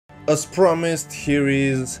As promised, here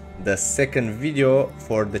is the second video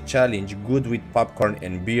for the challenge Good with Popcorn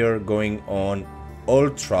and Beer going on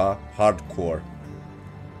ultra hardcore.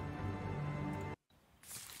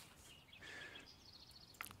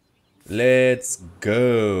 Let's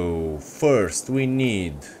go. First we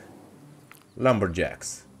need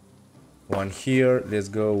lumberjacks. One here, let's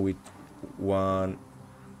go with one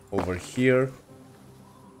over here.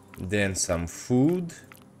 Then some food.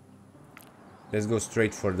 Let's go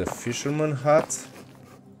straight for the fisherman hut.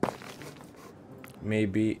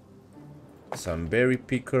 Maybe some berry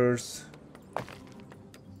pickers.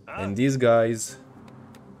 And these guys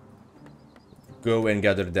go and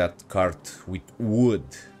gather that cart with wood.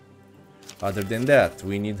 Other than that,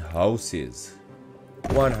 we need houses.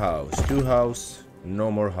 One house, two house, no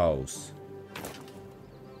more house.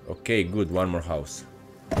 Okay, good, one more house.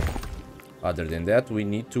 Other than that, we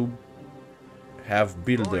need to have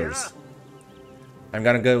builders. I'm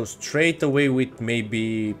gonna go straight away with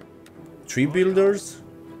maybe 3 builders,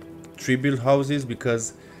 3 build houses,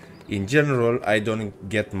 because in general I don't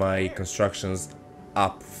get my constructions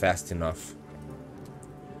up fast enough.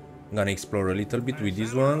 I'm gonna explore a little bit with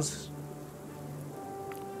these ones.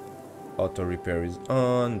 Auto repair is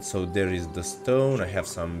on, so there is the stone. I have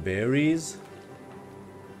some berries.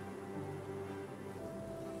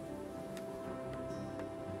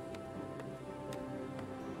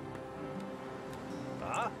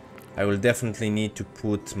 I will definitely need to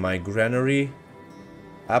put my granary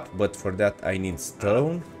up, but for that I need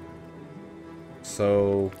stone.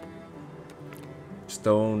 So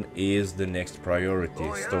stone is the next priority,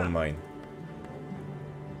 stone mine.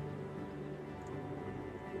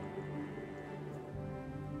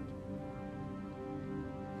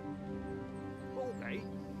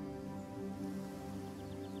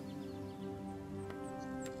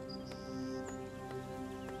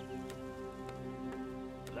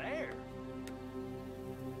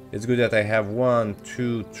 It's good that I have 1,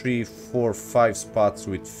 2, 3, 4, 5 spots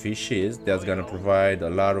with fishes. That's gonna provide a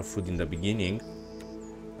lot of food in the beginning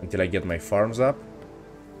until I get my farms up.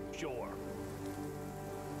 Sure.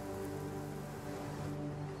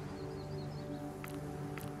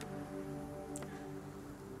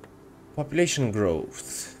 Population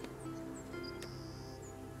growth.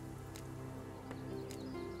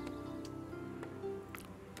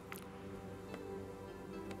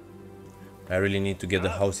 I really need to get the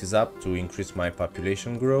houses up to increase my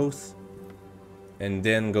population growth and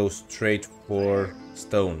then go straight for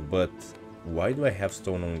stone. But why do I have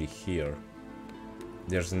stone only here?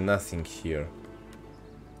 There's nothing here.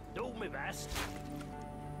 Do my best.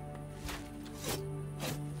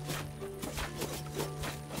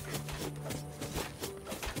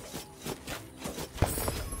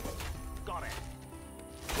 Got it.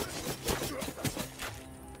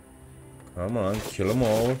 Come on, kill them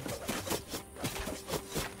all.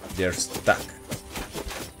 They're stuck.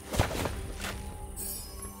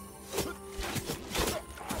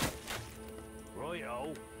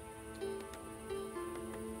 Righto.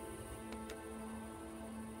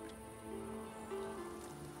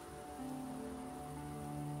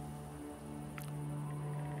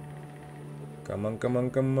 Come on, come on,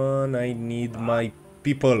 come on. I need my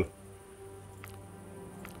people.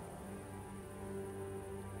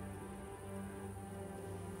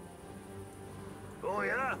 Oh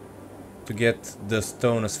yeah. To get the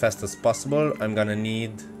stone as fast as possible, I'm gonna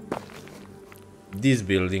need this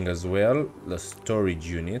building as well, the storage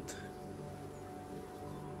unit.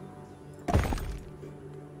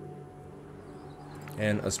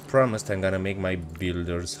 And as promised, I'm gonna make my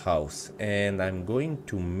builder's house. And I'm going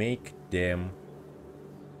to make them...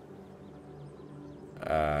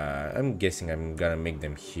 I'm guessing I'm gonna make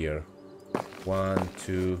them here. 1,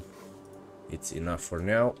 2... It's enough for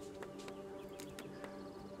now.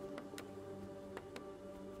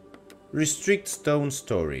 Restrict stone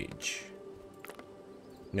storage.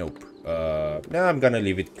 Nope. Now I'm gonna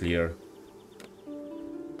leave it clear.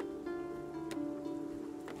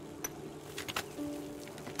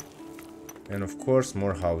 And of course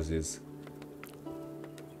more houses.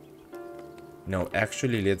 No,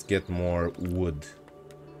 actually let's get more wood.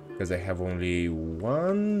 Because I have only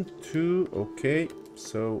 1, 2, okay.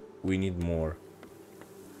 So we need more.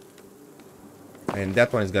 And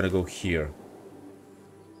that one is gonna go here.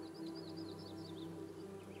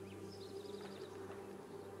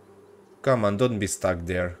 Come on, don't be stuck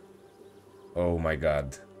there. Oh my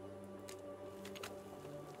god.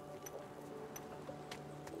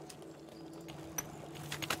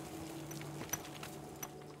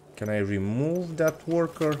 Can I remove that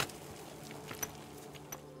worker?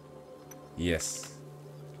 Yes.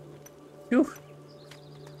 Phew.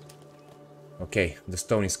 Okay, the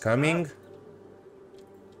stone is coming.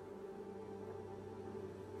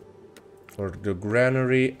 For the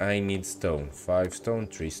granary, I need stone. 5 stone,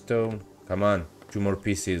 3 stone. Come on, 2 more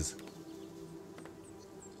pieces.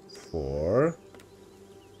 4,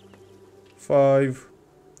 5.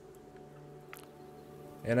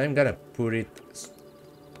 And I'm gonna put it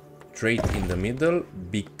straight in the middle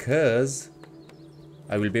because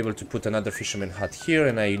I will be able to put another fisherman hut here,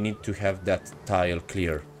 and I need to have that tile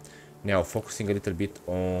clear. Now focusing a little bit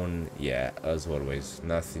on, yeah, as always,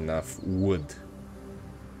 not enough wood.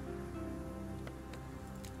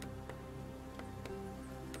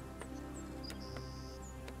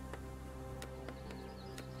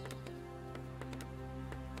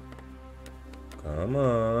 Come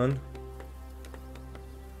on.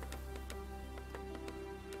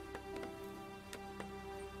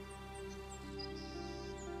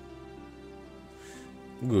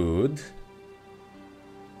 Good.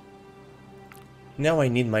 Now I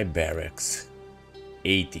need my barracks.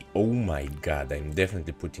 80. Oh my god, I'm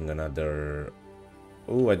definitely putting another...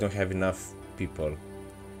 Oh, I don't have enough people.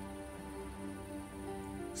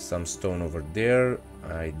 Some stone over there.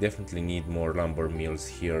 I definitely need more lumber mills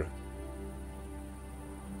here.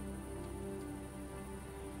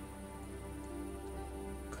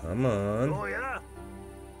 Come on. Oh, yeah?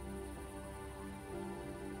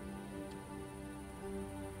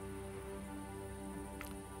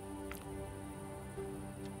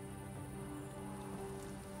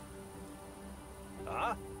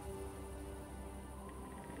 Huh?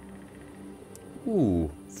 Ooh,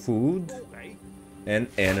 food Okay. and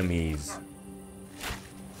enemies.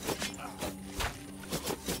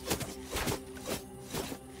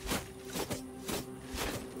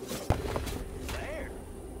 There.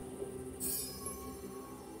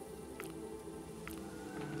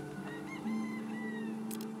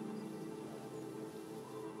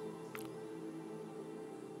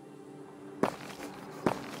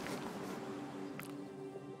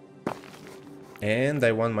 And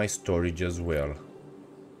I want my storage as well.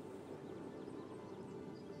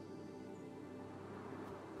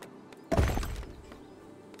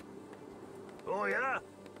 Oh, yeah?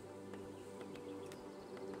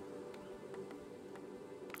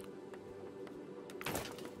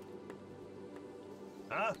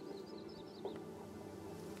 Huh?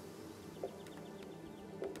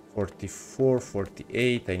 44,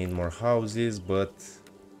 48, I need more houses, but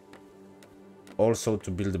also to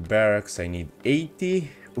build the barracks I need 80.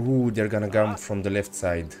 Ooh, they're gonna come from the left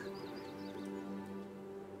side.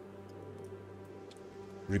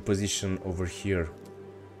 Reposition over here.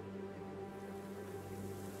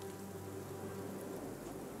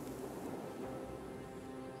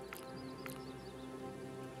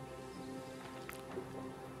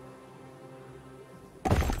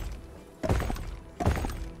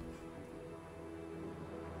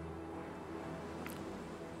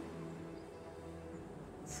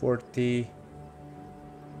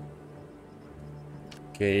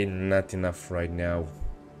 Okay, not enough right now.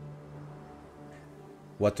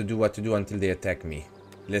 What to do until they attack me?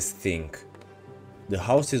 Let's think. The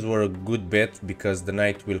houses were a good bet because the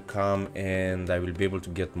night will come and I will be able to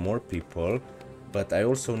get more people. But I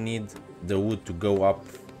also need the wood to go up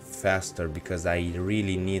faster because I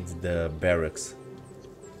really need the barracks.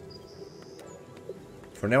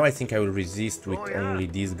 For now I think I will resist with only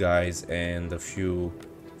these guys and a few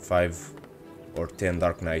 5 or 10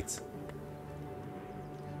 Dark Knights.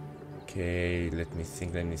 Okay, let me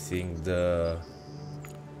think. The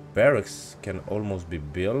barracks can almost be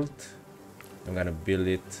built. I'm gonna build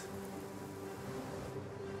it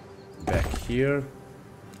back here.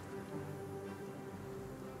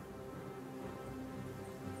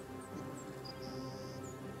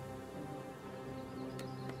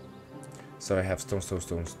 So I have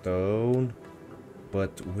stone.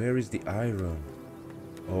 But where is the iron?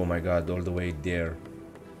 Oh my god, all the way there.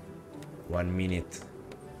 1 minute.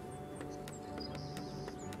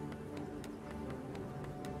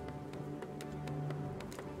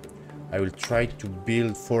 I will try to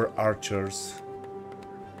build 4 archers.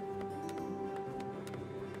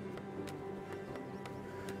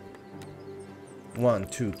 One,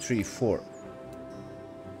 two, three, 4.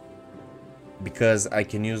 Because I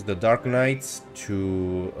can use the Dark Knights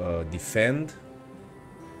to defend,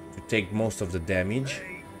 to take most of the damage.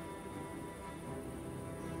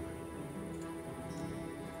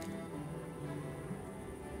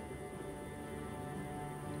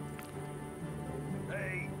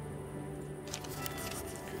 Hey.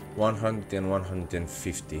 100 and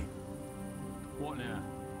 150. What now?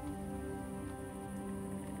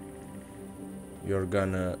 You're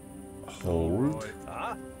gonna hold.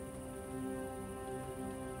 Huh?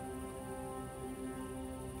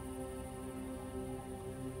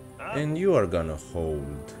 And you are gonna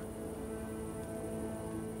hold.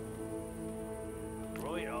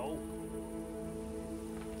 Righto.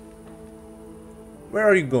 Where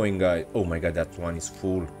are you going, guys? Oh my god, that one is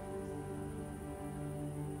full.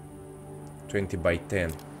 20 by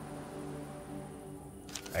 10.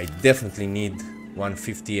 I definitely need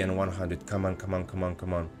 150 and 100. Come on, come on, come on,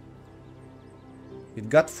 come on. It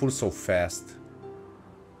got full so fast.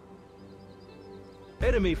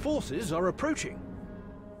 Enemy forces are approaching.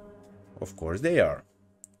 Of course they are.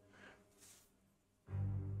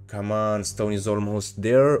 Come on, stone is almost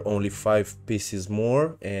there. Only 5 pieces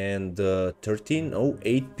more and 13, oh,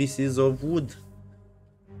 8 pieces of wood.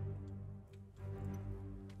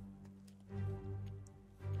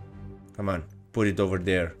 Come on, put it over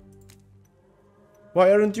there.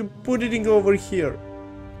 Why aren't you putting it over here?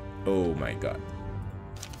 Oh my god.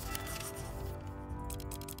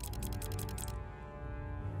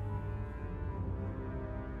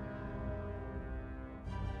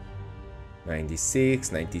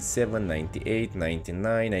 $96, $97, $98,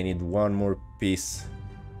 $99. I need one more piece.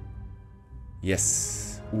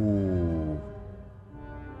 Yes. Ooh.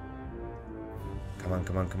 Come on,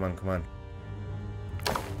 come on, come on, come on.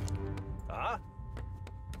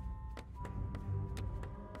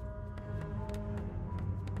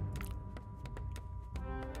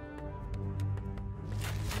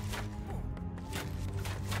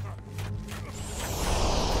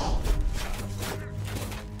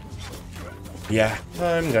 Yeah,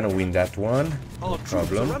 I'm gonna win that one. No Our troops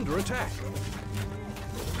problem. are under attack.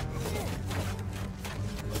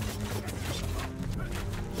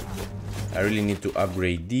 I really need to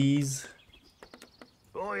upgrade these.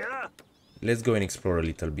 Oh yeah. Let's go and explore a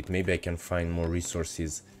little bit. Maybe I can find more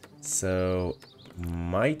resources. So,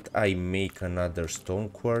 might I make another stone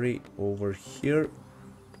quarry over here?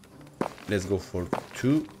 Let's go for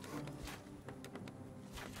 2.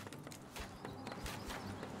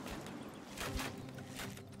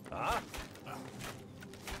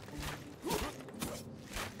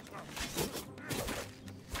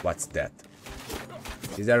 What's that?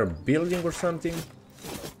 Is there a building or something?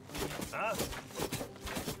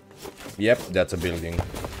 Yep, that's a building.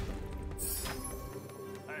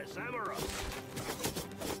 Samurai.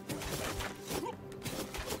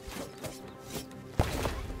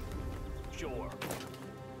 Sure.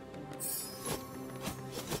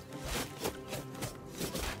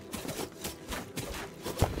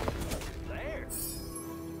 There.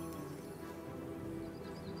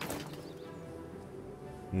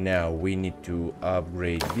 Now we need to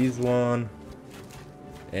upgrade this one.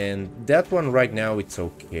 And that one right now it's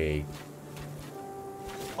okay.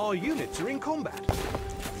 Our units are in combat.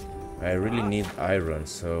 I really need iron,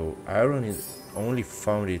 so iron is only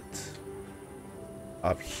found it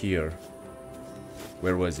up here.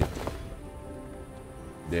 Where was it?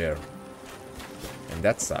 There. And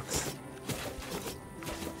that sucks.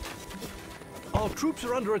 Our troops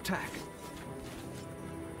are under attack.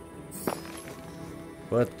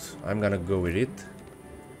 But I'm gonna go with it.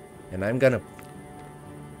 And I'm gonna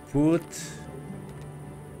put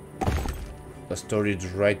a storage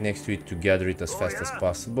right next to it to gather it as fast as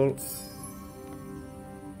possible.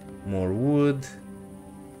 More wood.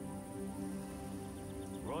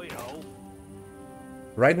 Righto.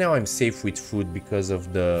 Right now I'm safe with food because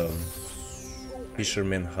of the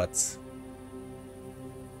fisherman huts.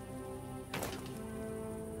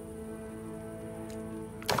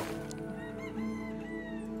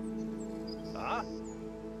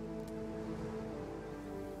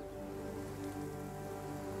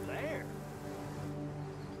 There.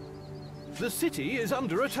 The city is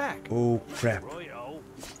under attack. Oh crap. Righto.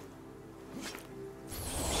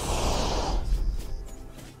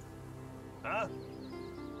 Huh?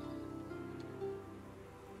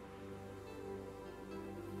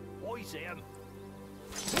 What's him?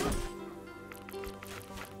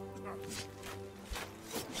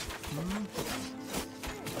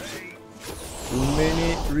 Hey. Too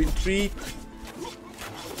many. Retreat.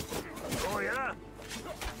 Oh yeah.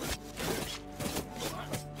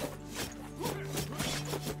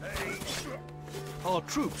 Hey. Our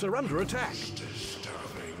troops are under attack.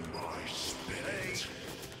 Disturbing my spirit.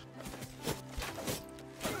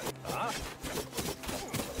 Huh?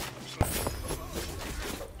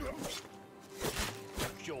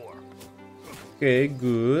 Sure. Okay,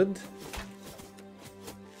 good.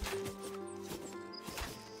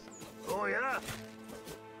 Oh yeah.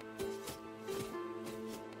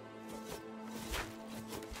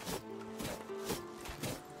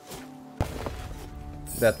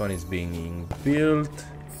 That one is being built.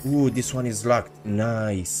 Ooh, this one is locked.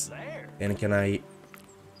 Nice. There. And can I...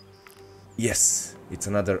 Yes, it's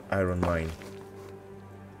another iron mine.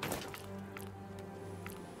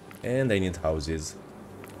 And I need houses.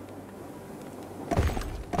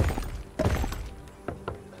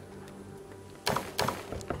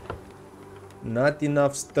 Not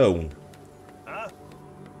enough stone. Huh?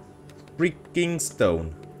 Freaking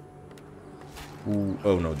stone. Ooh,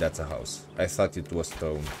 oh no, that's a house. I thought it was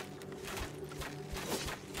stone.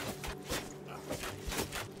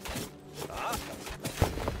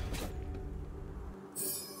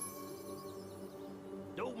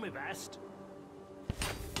 Do me best.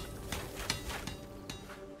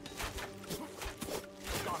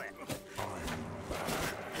 Got it.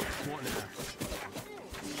 What now?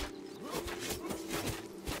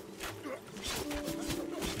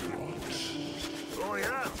 Oh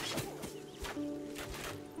yeah.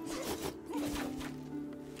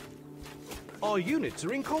 Our units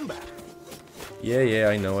are in combat. Yeah,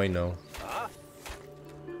 I know, I know. Huh?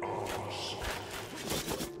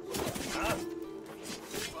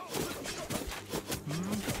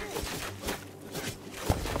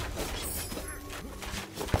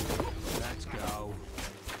 Let's go.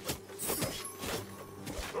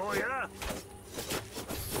 Oh yeah.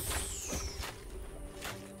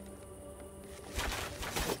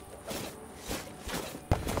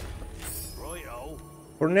 Righto.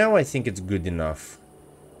 For now, I think it's good enough.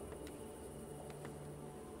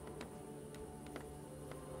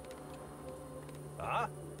 Huh?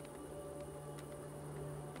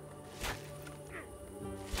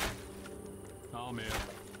 I'm here.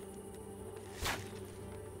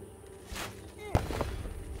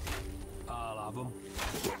 I'll have them.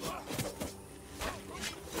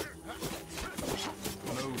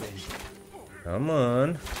 Moving. Come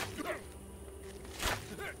on.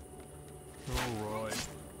 All right.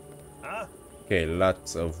 Huh? Okay,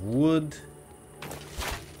 lots of wood.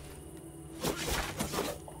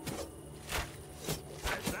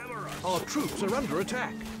 That's hammer. Our troops are under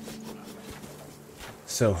attack.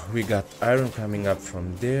 So we got iron coming up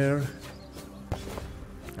from there.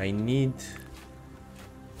 I need...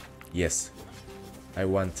 Yes. I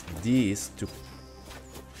want this to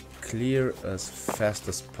clear as fast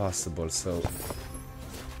as possible, so...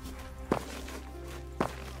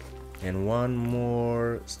 And one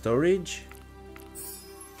more storage.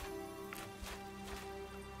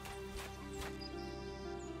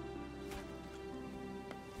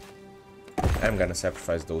 I'm gonna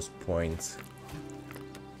sacrifice those points.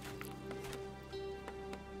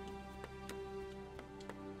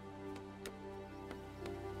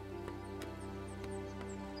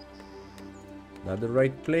 Not the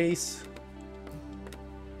right place.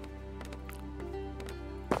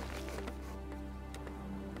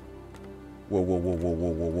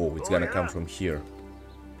 Whoa. It's Oh, gonna yeah. come from here.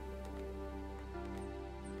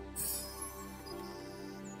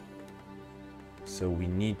 So we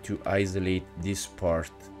need to isolate this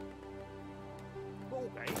part.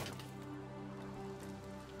 Okay.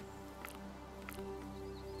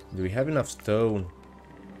 Do we have enough stone?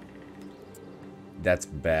 That's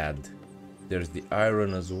bad. There's the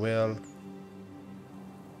iron as well.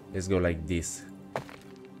 Let's go like this.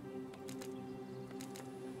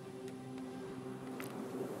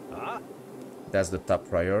 Huh? That's the top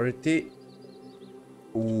priority.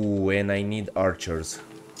 Ooh, and I need archers.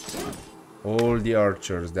 All the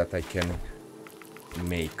archers that I can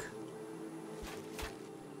make.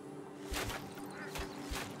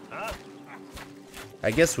 Huh? I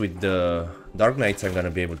guess with the Dark Knights I'm gonna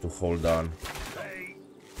be able to hold on. Hey.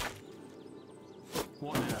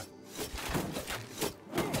 What now?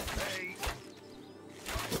 Hey.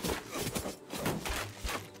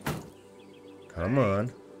 Come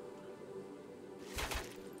on.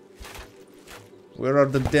 Where are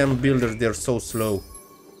the damn builders? They're so slow.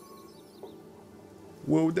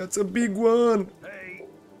 Whoa, that's a big one! Hey.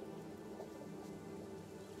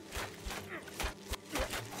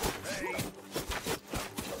 Hey.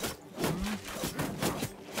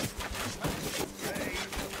 Hey.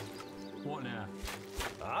 What now?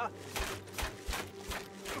 Huh?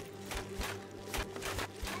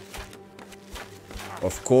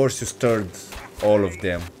 Of course you stirred all of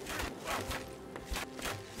them.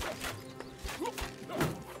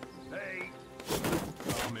 Hey.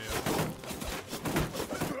 I'm here.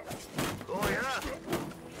 Oh yeah.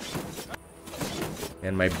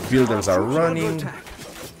 And my builders Our are troops under running. attack.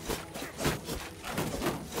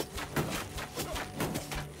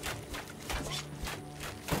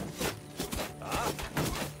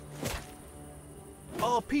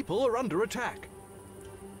 Our people are under attack.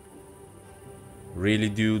 Really,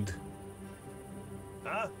 dude?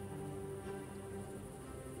 Huh?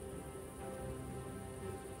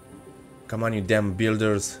 Come on, you damn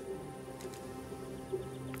builders.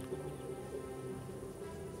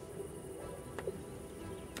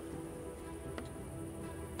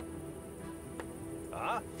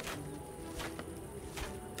 Huh?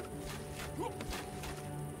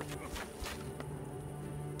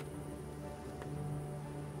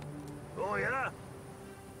 Oh, yeah?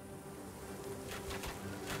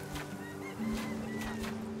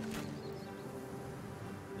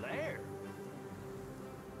 There.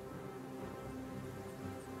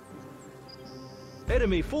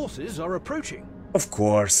 Enemy forces are approaching. Of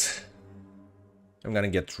course. I'm gonna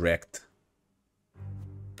get wrecked.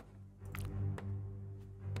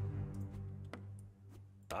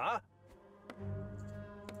 Huh?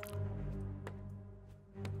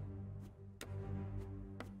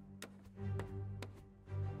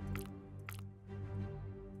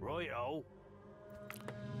 Righto.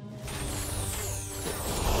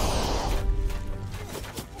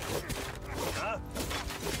 Huh?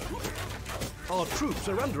 Our troops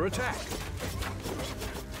are under attack.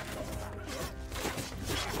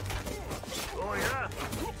 Oh, yeah?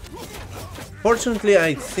 Fortunately,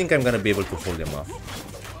 I think I'm gonna be able to hold them off.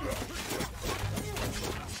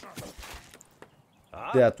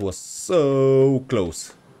 That was so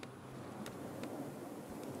close.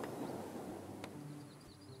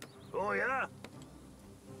 Oh, yeah?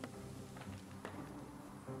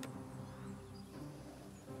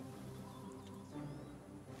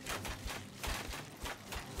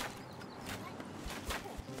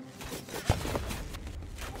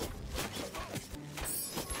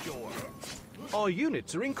 Sure. Our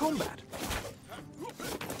units are in combat.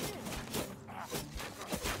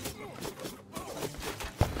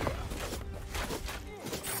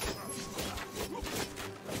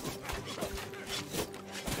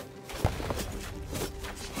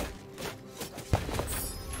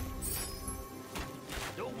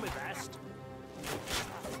 Do my best.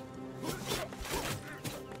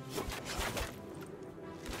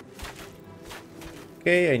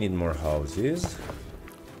 Okay, I need more houses.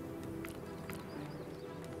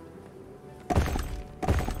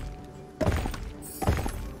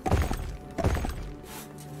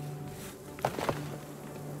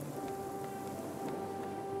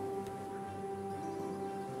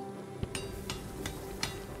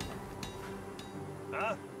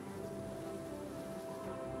 Huh?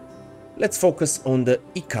 Let's focus on the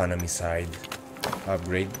economy side.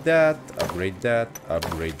 Upgrade that, upgrade that,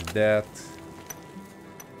 upgrade that.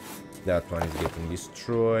 That one is getting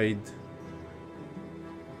destroyed.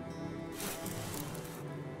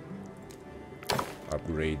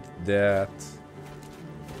 Upgrade that.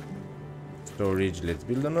 Storage, let's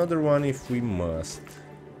build another one if we must.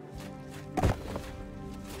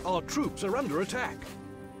 Our troops are under attack.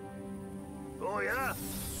 Oh, yeah?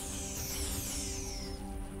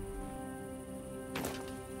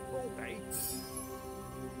 Okay.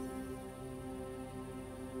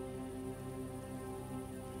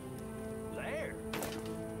 There.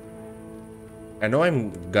 I know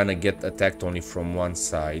I'm gonna get attacked only from one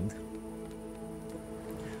side.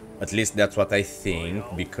 At least that's what I think,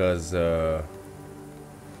 because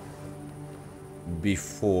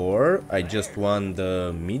before I just won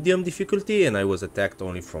the medium difficulty and I was attacked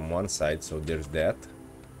only from one side, so there's that.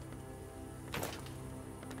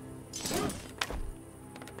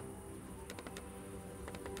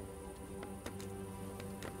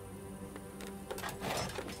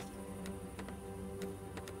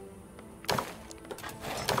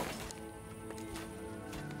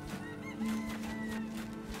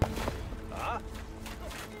 Huh?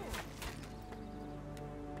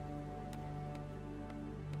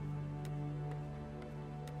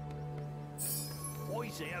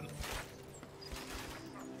 Poison him.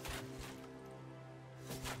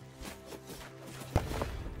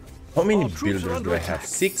 How many Our troops are builders under do I have? attack.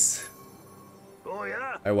 6? Oh,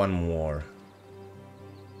 yeah? I want more.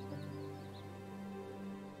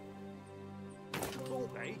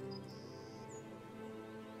 Okay.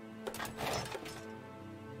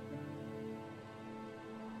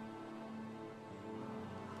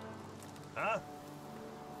 Huh?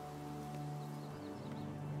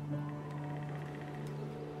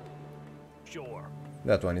 Sure.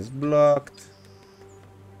 That one is blocked.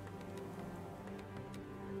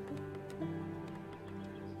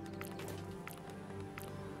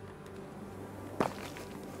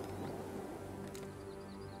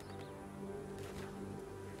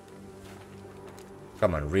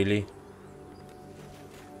 Come on, really?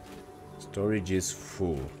 Storage is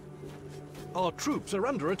full. Our troops are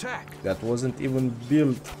under attack. That wasn't even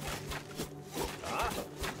built.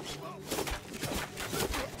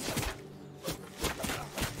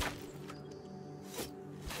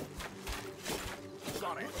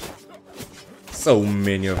 Got it. So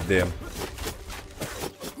many of them.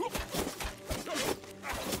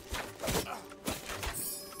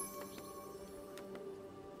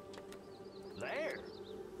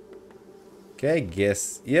 Okay, I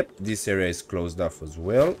guess, yep, this area is closed off as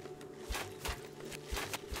well.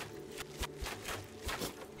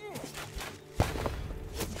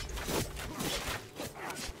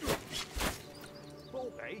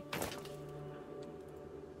 Okay.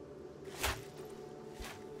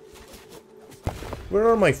 Where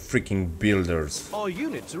are my freaking builders? Our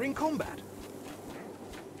units are in combat.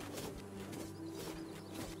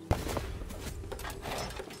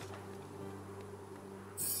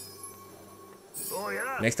 Oh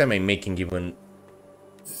yeah. Next time I'm making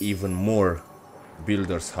even more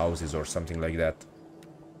builders' houses or something like that.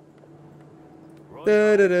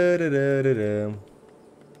 Da-da-da-da-da-da-da.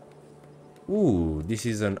 Ooh, this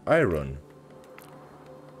is an iron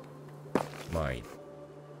mine.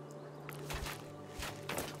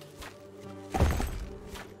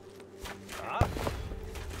 Huh?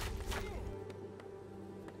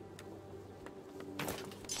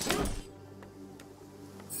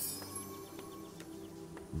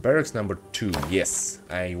 Barracks number 2, yes.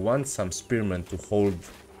 I want some spearmen to hold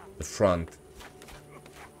the front.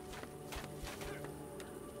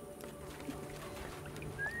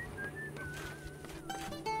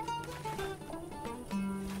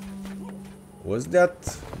 Was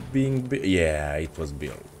that being built? Yeah, it was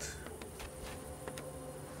built.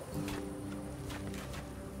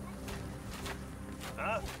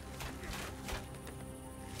 Huh?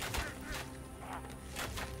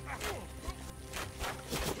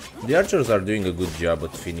 The archers are doing a good job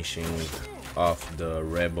at finishing off the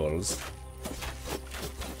rebels.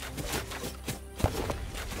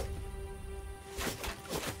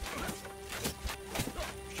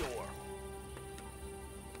 Sure.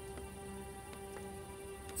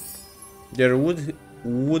 There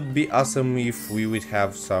would be awesome if we would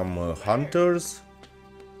have some hunters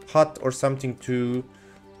hut or something to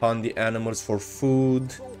hunt the animals for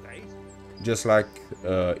food, Okay. just like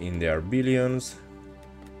in the Rebellions.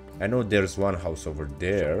 I know there's one house over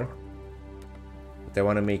there, but I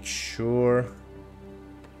want to make sure.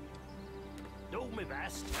 Do my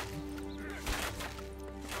best.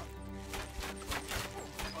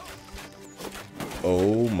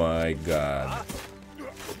 Oh my god,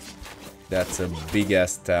 that's a big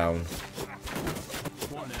ass town.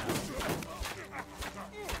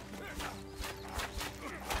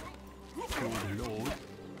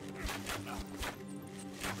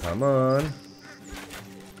 Come on,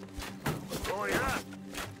 Oh yeah.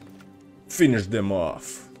 finish them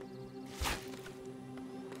off.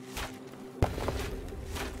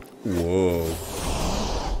 Whoa.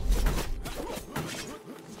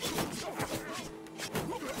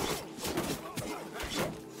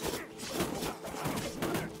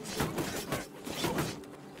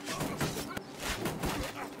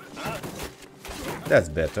 That's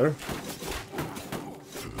better.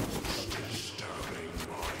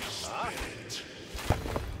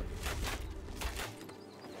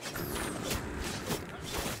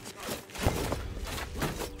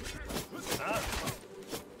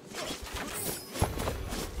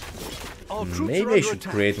 Our troops are Maybe I under should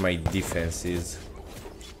attack. create my defenses.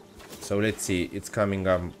 So let's see, it's coming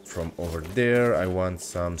up from over there. I want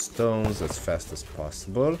some stones as fast as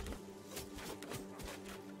possible.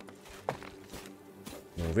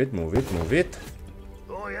 Move it, move it, move it.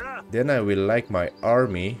 Oh yeah. Then I will like my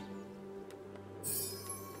army.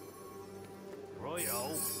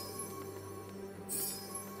 Righto.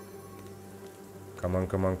 Come on,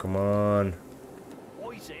 come on, come on.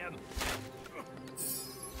 I see him.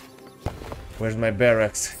 Where's my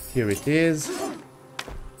barracks? Here it is.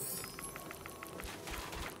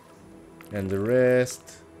 And the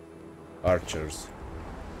rest, archers.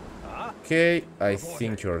 Okay, I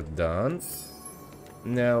think you're done.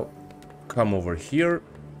 Now, come over here.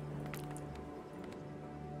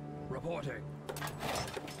 Reporting.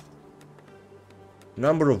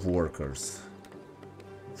 Number of workers.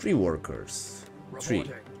 3 workers. 3.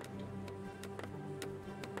 Reporting.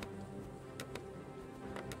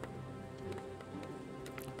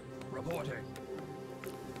 Reporting.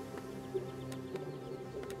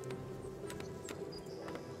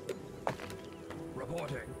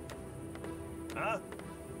 Reporting. Huh?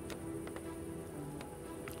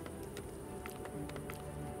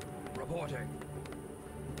 Reporting.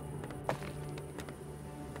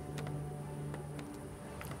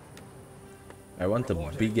 I want a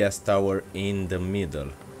big ass tower in the middle.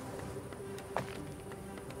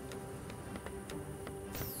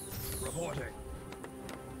 Reporting.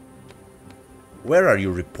 Where are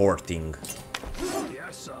you reporting?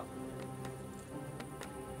 Yes, sir.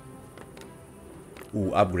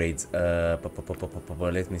 Ooh, upgrades.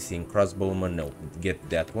 Let me see. Crossbowman, no. Get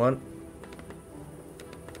that one.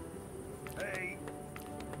 Hey.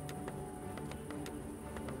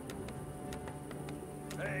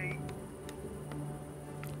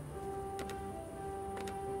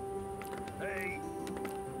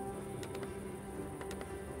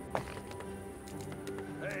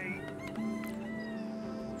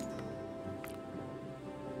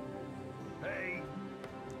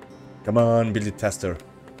 Come on, build it faster.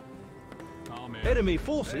 Enemy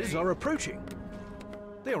forces are approaching.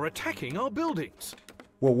 They are attacking our buildings.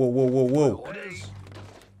 Whoa, whoa, whoa, whoa, whoa. Orders.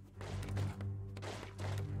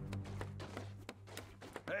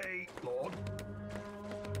 Hey, Lord.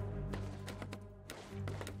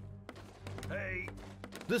 Hey,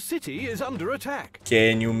 The city is under attack.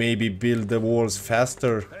 Can you maybe build the walls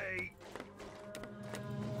faster? hey.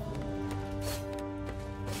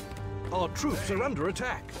 Our troops are under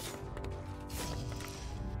attack.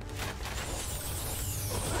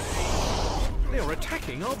 They are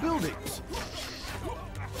attacking our buildings.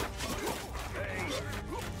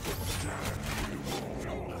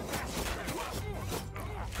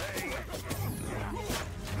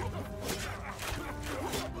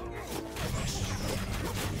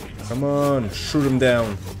 Come on, shoot them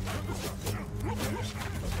down.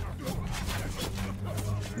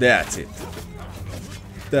 That's it.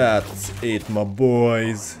 That's it, my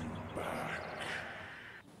boys.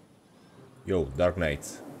 Yo, Dark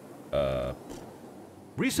Knights.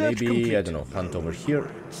 Research Maybe, complete. I don't know, hunt over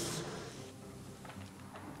here.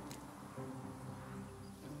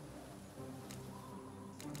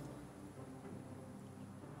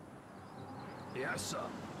 Yes, sir.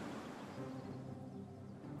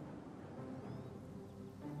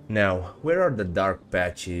 Now, where are the dark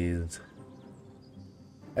patches?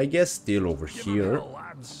 I guess still over Give 'em here. hell,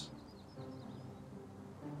 lads.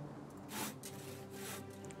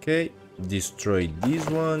 Okay, destroy this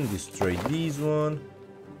one, destroy this one.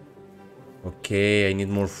 Okay, I need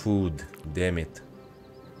more food. Damn it.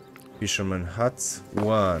 Fisherman huts.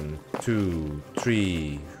 1, 2,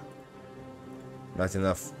 3. Not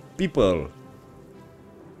enough people.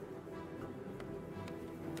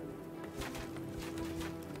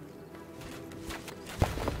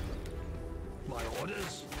 My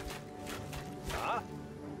orders. Huh?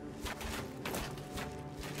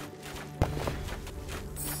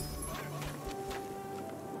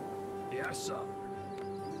 Yes, sir.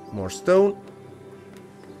 More stone.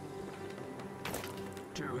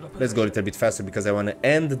 To the Let's go a little bit faster because I want to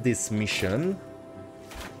end this mission.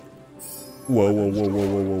 Whoa, whoa, whoa, whoa,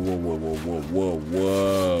 whoa, whoa, whoa, whoa, whoa, whoa,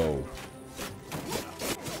 whoa.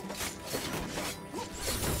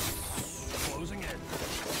 closing in.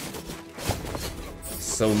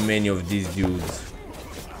 So many of these dudes.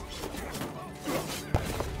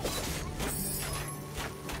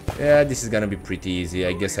 Yeah, this is gonna be pretty easy.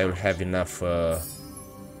 I guess I will have enough.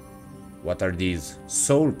 What are these?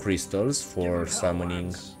 Soul crystals for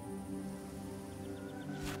summoning.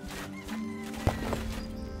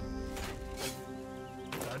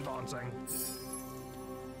 Advancing.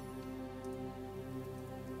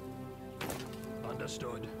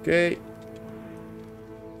 Understood. Okay.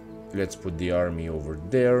 Let's put the army over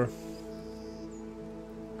there.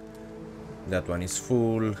 That one is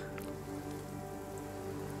full.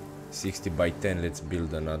 60 by 10. Let's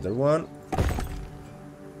build another one.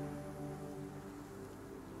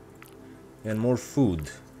 And more food.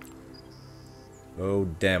 Oh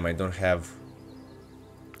damn, I don't have...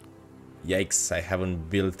 Yikes, I haven't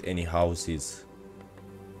built any houses.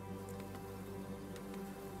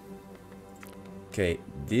 Okay,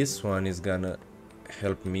 this one is gonna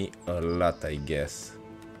help me a lot, I guess.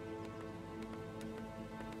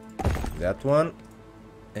 That one.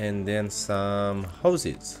 And then some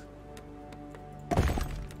houses.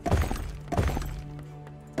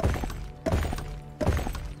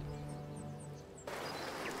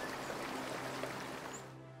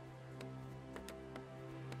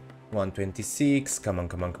 $126. Come on,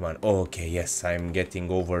 come on, come on. Okay, yes, I'm getting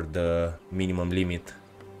over the minimum limit.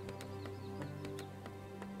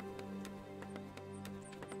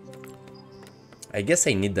 I guess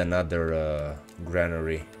I need another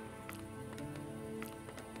granary.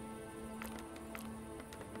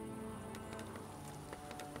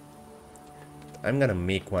 I'm gonna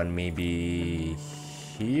make one maybe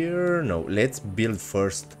here. No, let's build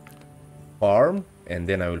first farm and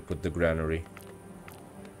then I will put the granary.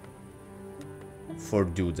 4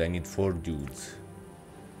 dudes, I need 4 dudes.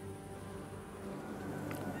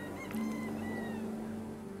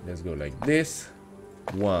 Let's go like this.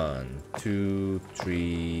 1, 2,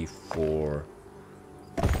 3, 4,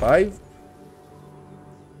 5.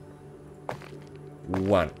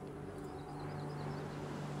 1.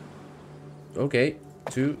 Okay,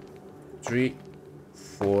 2, 3,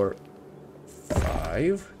 4,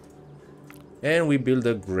 5. And we build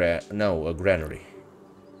a granary.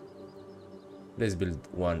 Let's build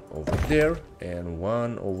one over there and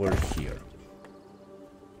one over here.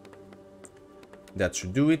 That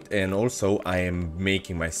should do it. And also I am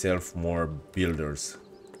making myself more builders.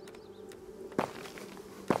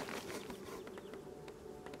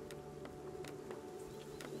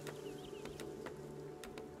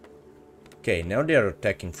 Okay, now they are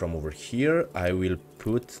attacking from over here. I will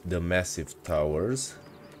put the massive towers.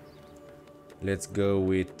 Let's go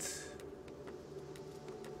with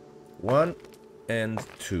 1 and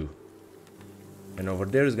 2. And over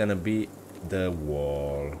there is gonna be the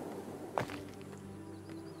wall.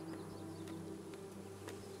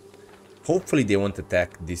 Hopefully they won't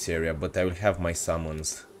attack this area, but I will have my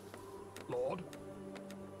summons. Lord.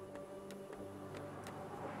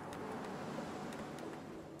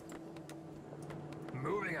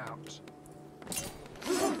 Moving out.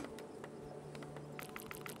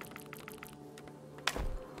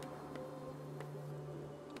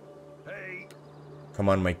 Hey, Come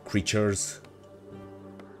on, my creatures.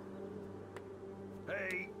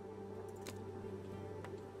 hey.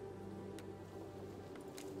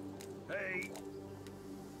 Hey.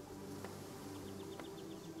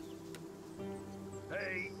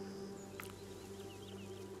 Hey.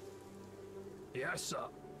 Yes, sir.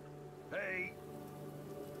 Hey.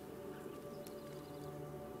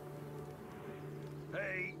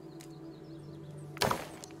 Hey.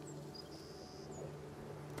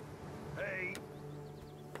 Hey.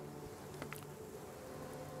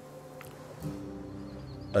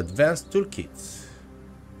 Advanced toolkits.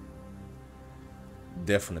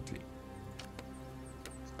 Definitely.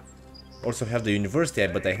 Also have the university,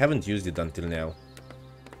 but I haven't used it until now.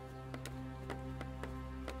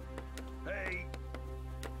 Hey.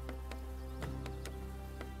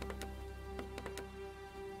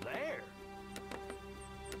 There.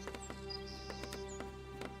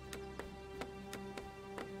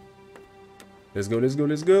 Let's go, let's go,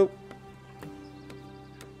 let's go.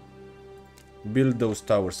 Build those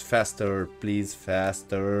towers faster, please,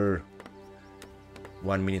 faster.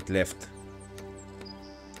 1 minute left.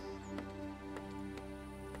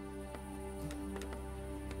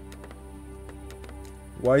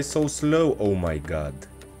 Why so slow? Oh my god.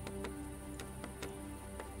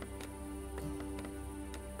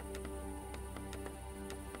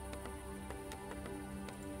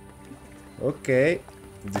 Okay.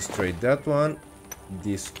 Destroyed that one.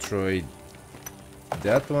 Destroyed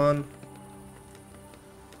that one.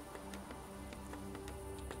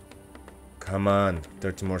 Come on.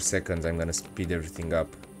 30 more seconds. I'm gonna speed everything up.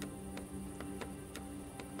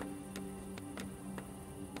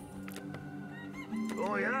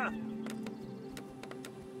 Oh, yeah.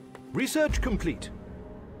 Research complete.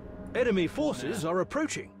 Enemy forces are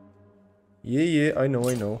approaching. Yeah, yeah, I know,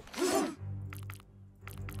 I know.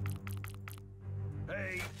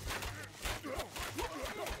 Hey.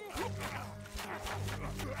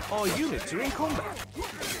 Our units are in combat.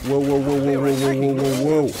 Whoa, whoa, whoa, whoa, whoa, whoa, whoa,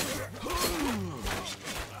 whoa, whoa.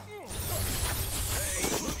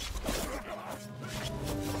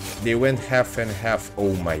 They went half and half.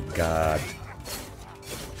 Oh my god.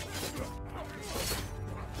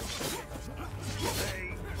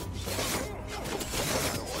 Hey.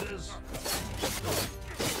 Orders.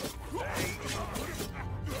 Hey.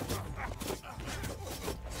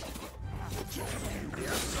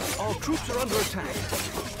 Our troops are under attack.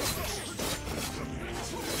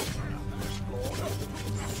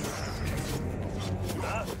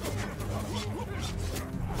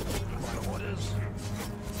 My orders.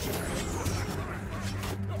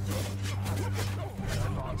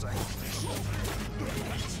 Advancing.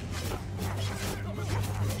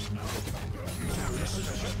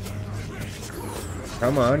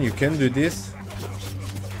 Come on, you can do this.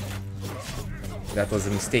 That was a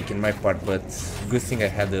mistake in my part, but good thing I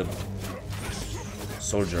had a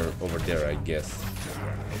soldier over there, I guess.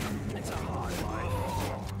 It's a hard life.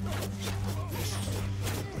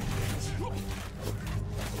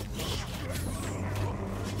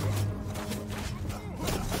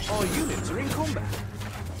 Our units are in combat.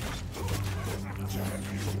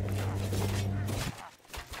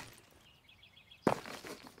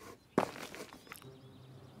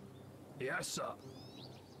 Yes, sir.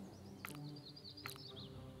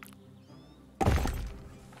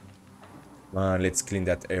 Let's clean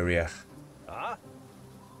that area. Ah,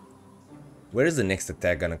 Where is the next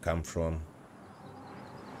attack gonna come from?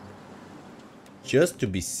 Just to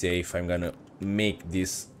be safe, I'm gonna make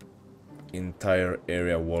this entire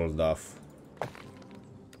area walled off.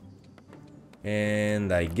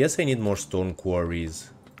 And I guess I need more stone quarries.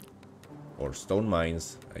 Or stone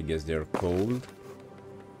mines. I guess they're called.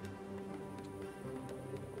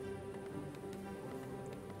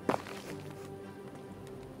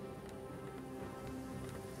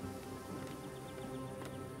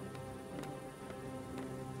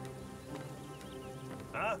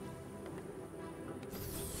 Huh?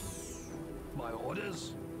 My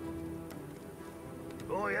orders?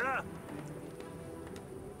 Oh, yeah?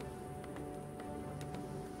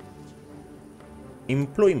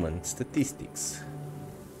 employment statistics.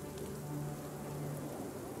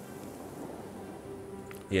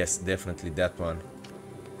 Yes, definitely that one.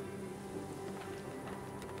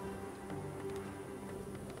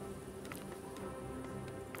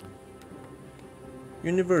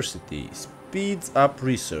 University speeds up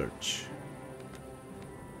research.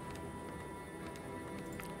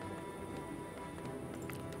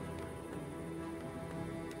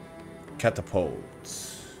 Catapults.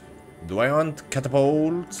 Do I want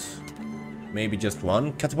catapults? Maybe just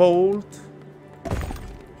one catapult?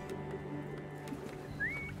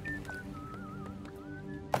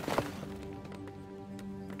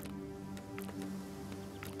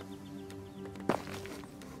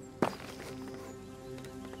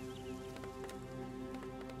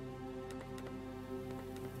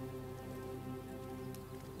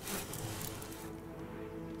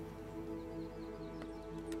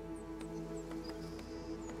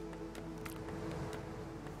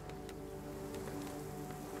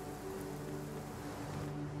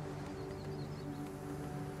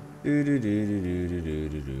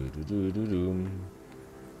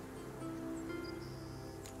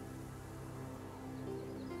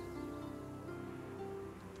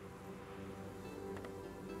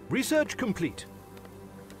 Research complete.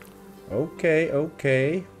 Okay,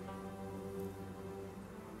 okay.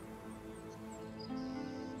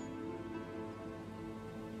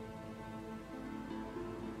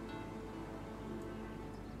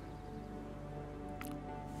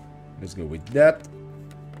 Let's go with that.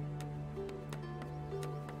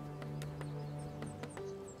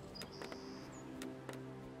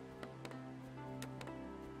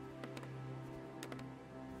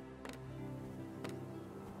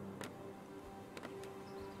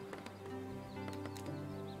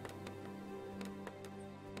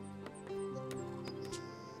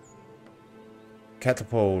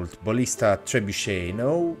 Catapult, ballista, trebuchet.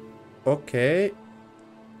 No. Okay.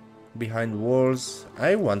 Behind walls.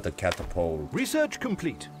 I want a catapult. Research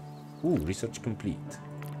complete. Ooh, research complete.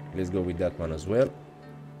 Let's go with that one as well.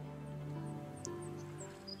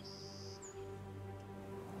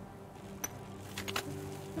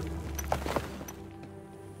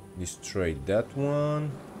 Destroy that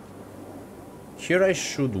one. Here I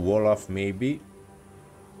should wall off maybe.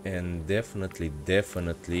 And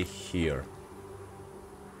definitely here.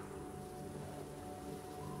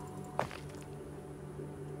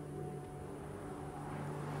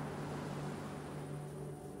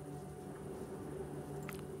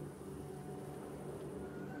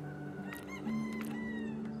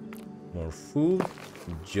 More food,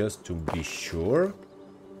 just to be sure.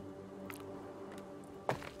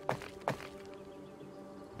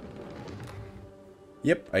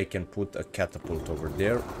 Yep, I can put a catapult over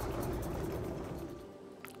there.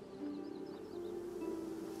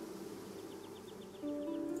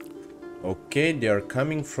 Okay, they are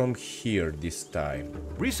coming from here this time.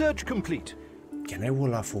 Research complete. Can I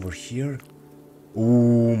wall off over here?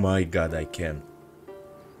 Oh my god, I can.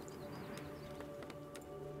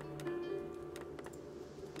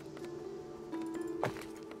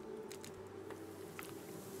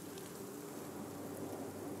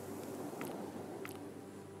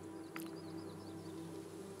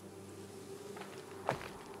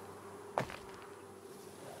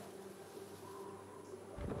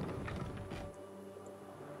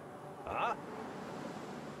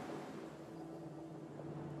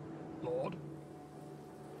 Lord?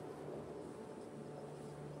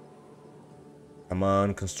 Come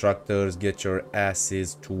on, constructors, get your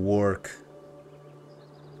asses to work.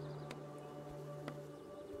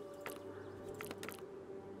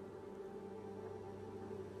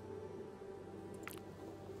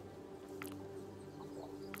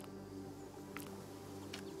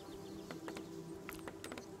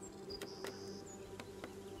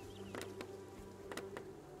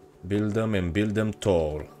 Build them and build them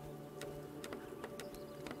tall.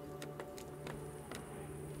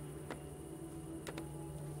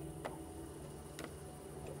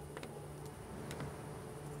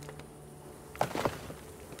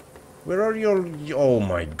 Where are your... Oh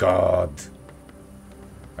my god.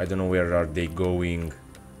 I don't know where are they going.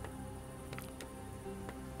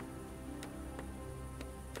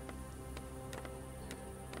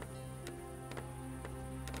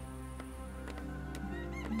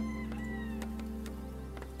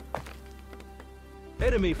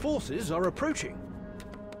 Enemy forces are approaching.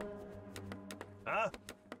 Huh?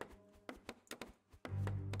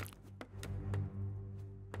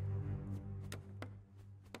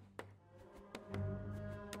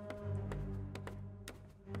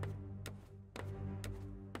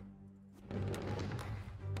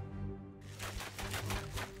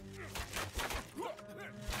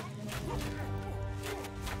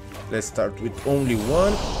 Let's start with only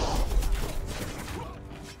one.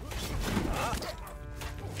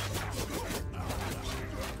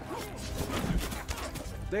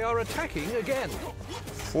 They are attacking again.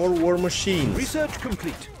 4 war machines. Research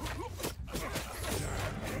complete.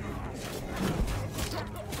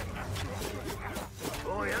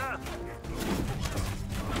 Oh yeah.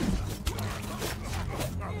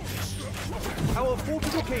 Our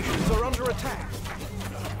fortifications are under attack.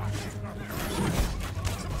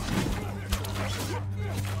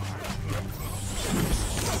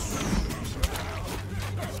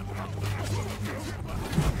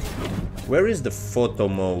 Where is the photo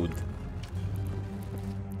mode?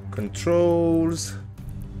 Controls.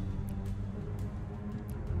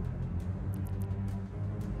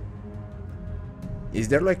 Is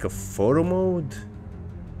there like a photo mode?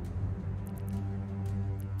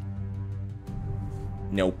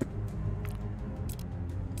 Nope.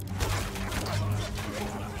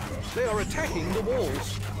 They are attacking the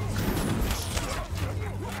walls.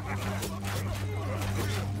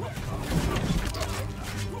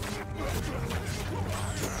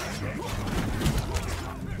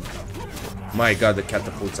 My god, the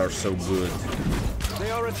catapults are so good.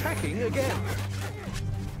 They are attacking again.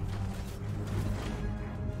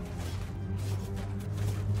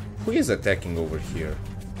 Who is attacking over here?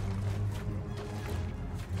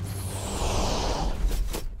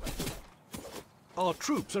 Our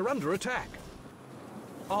troops are under attack.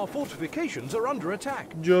 Our fortifications are under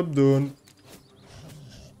attack. Job done.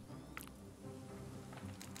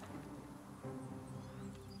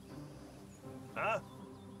 Huh?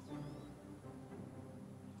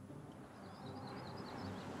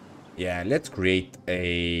 Yeah, let's create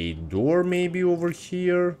a door maybe over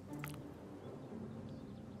here.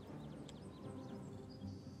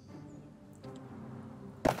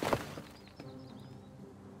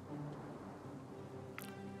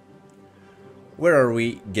 Where are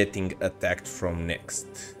we getting attacked from next?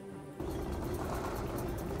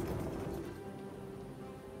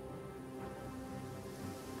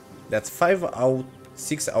 That's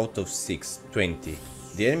 6 out of 6, 20.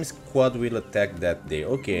 The enemy squad will attack that day.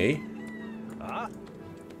 Okay.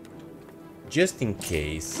 Just in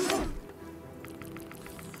case.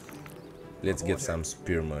 Let's get some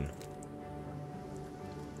spearmen.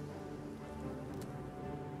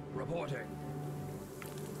 Reporting.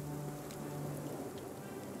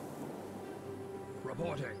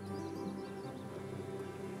 Reporting.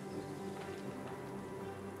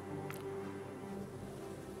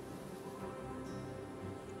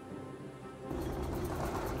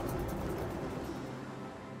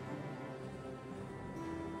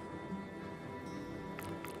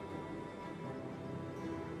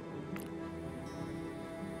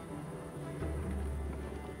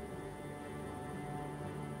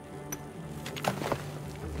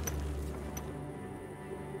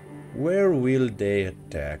 Where will they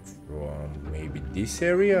attack from? Maybe this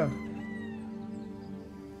area?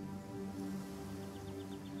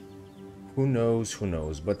 Who knows, who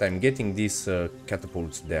knows. But I'm getting these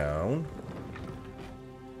catapults down.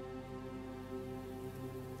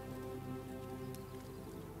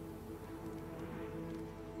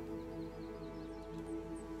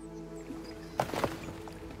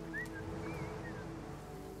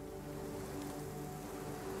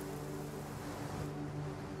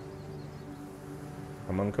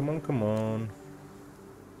 Come on, come on, come on.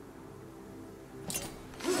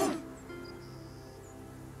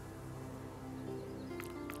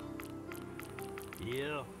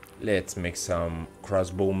 Yeah. Let's make some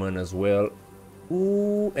crossbowmen as well.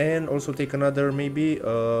 Ooh, and also take another maybe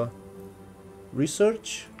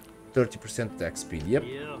research. 30% attack speed, yep.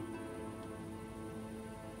 Yeah.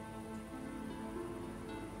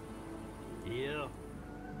 Yeah.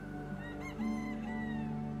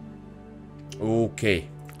 Okay.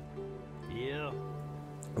 Yeah.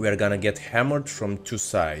 We are gonna get hammered from 2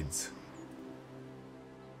 sides.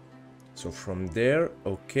 So from there,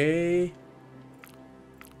 okay.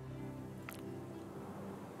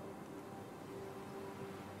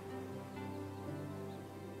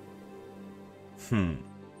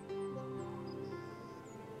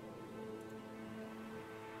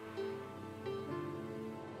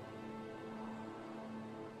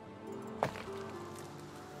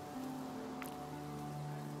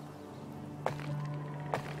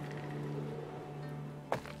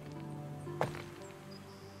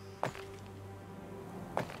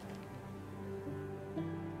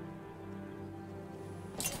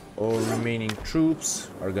 All remaining troops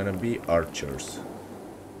are gonna be archers.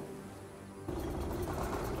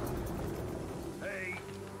 Hey.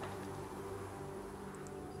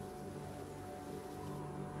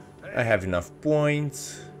 I have enough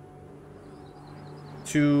points.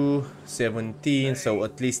 2, 17, so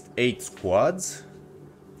at least 8 squads.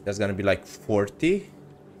 That's gonna be like 40.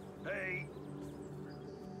 Hey,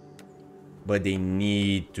 But they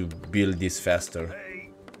need to build this faster.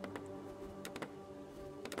 hey.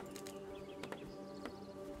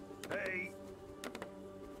 Hey.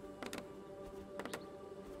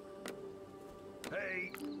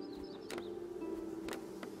 Hey.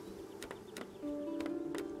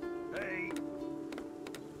 Hey.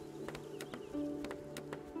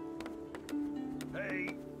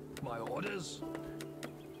 Hey. My orders.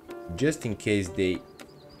 Just in case they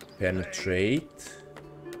penetrate.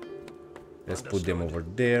 Let's put them over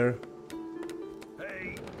there.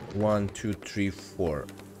 Hey. 1, 2, 3, 4.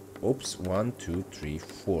 Oops, 1, 2, 3,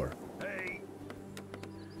 4. Hey.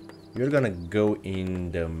 You're gonna go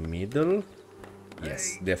in the middle.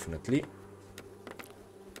 Yes, definitely.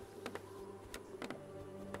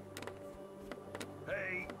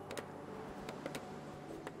 Hey.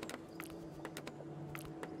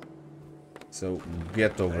 So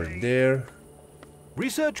get over there.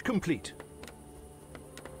 Research complete.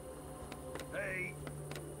 Hey.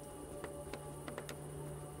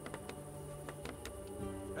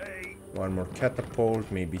 Hey. One more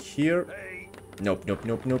catapult, maybe here. Hey. Nope, nope,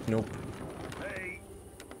 nope, nope, nope. Hey.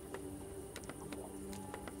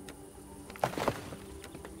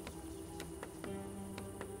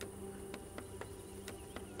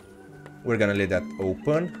 We're gonna let that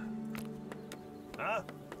open. Huh?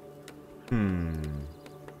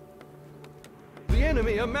 The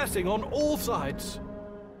enemy are massing on all sides.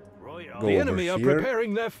 Right Go on. The over enemy are here.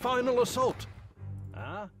 preparing their final assault.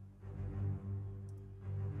 Huh?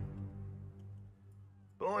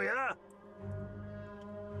 Oh yeah?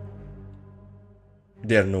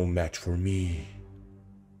 They're no match for me.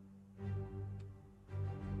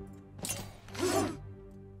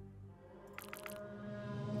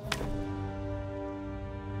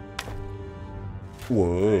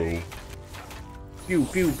 Whoa. Pew,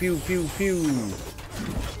 pew, pew, pew, pew.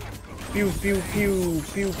 Pew, pew, pew,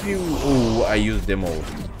 pew, pew. Oh, I used them all.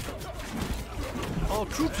 Our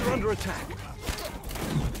troops are under attack.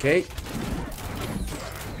 Okay.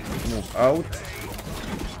 Move out.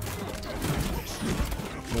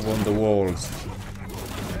 Move on the walls.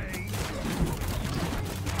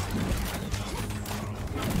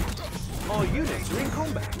 Our units are in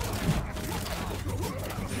combat.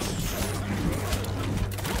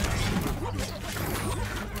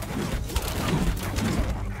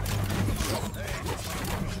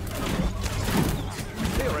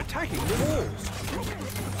 They are attacking the walls.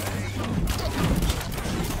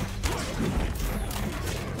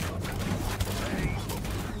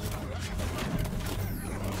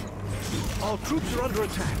 Our troops are under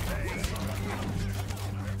attack.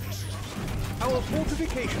 Our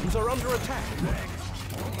fortifications are under attack.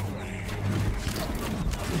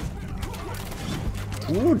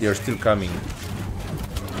 Ooh, they're still coming.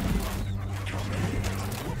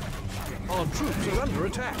 Our troops are under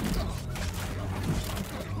attack.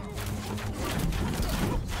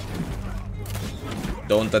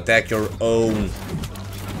 Don't attack your own.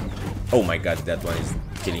 Oh my god, that one is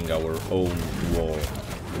killing our own wall.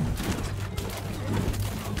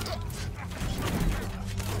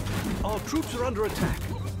 Our troops are under attack.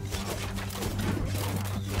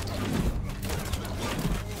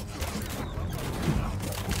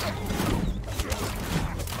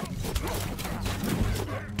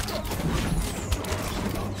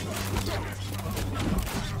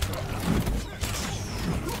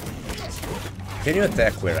 Can you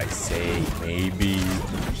attack where I say? Maybe.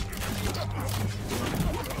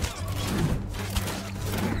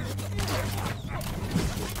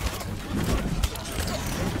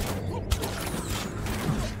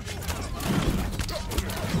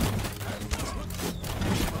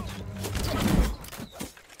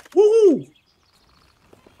 Woohoo!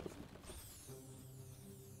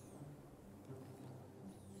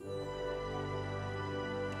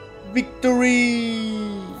 Victory!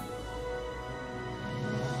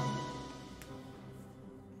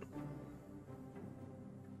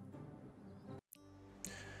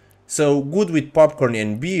 So good with popcorn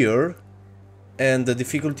and beer, and the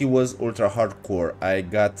difficulty was ultra hardcore. I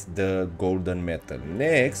got the golden medal.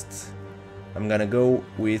 Next, I'm gonna go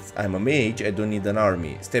with I'm a mage, I don't need an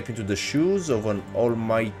army. Step into the shoes of an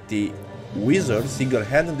almighty wizard,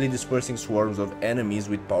 single-handedly dispersing swarms of enemies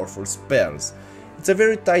with powerful spells. It's a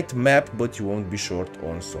very tight map, but you won't be short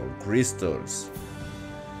on soul crystals.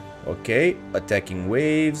 Okay, attacking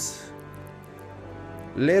waves.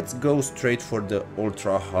 Let's go straight for the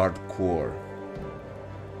ultra hardcore.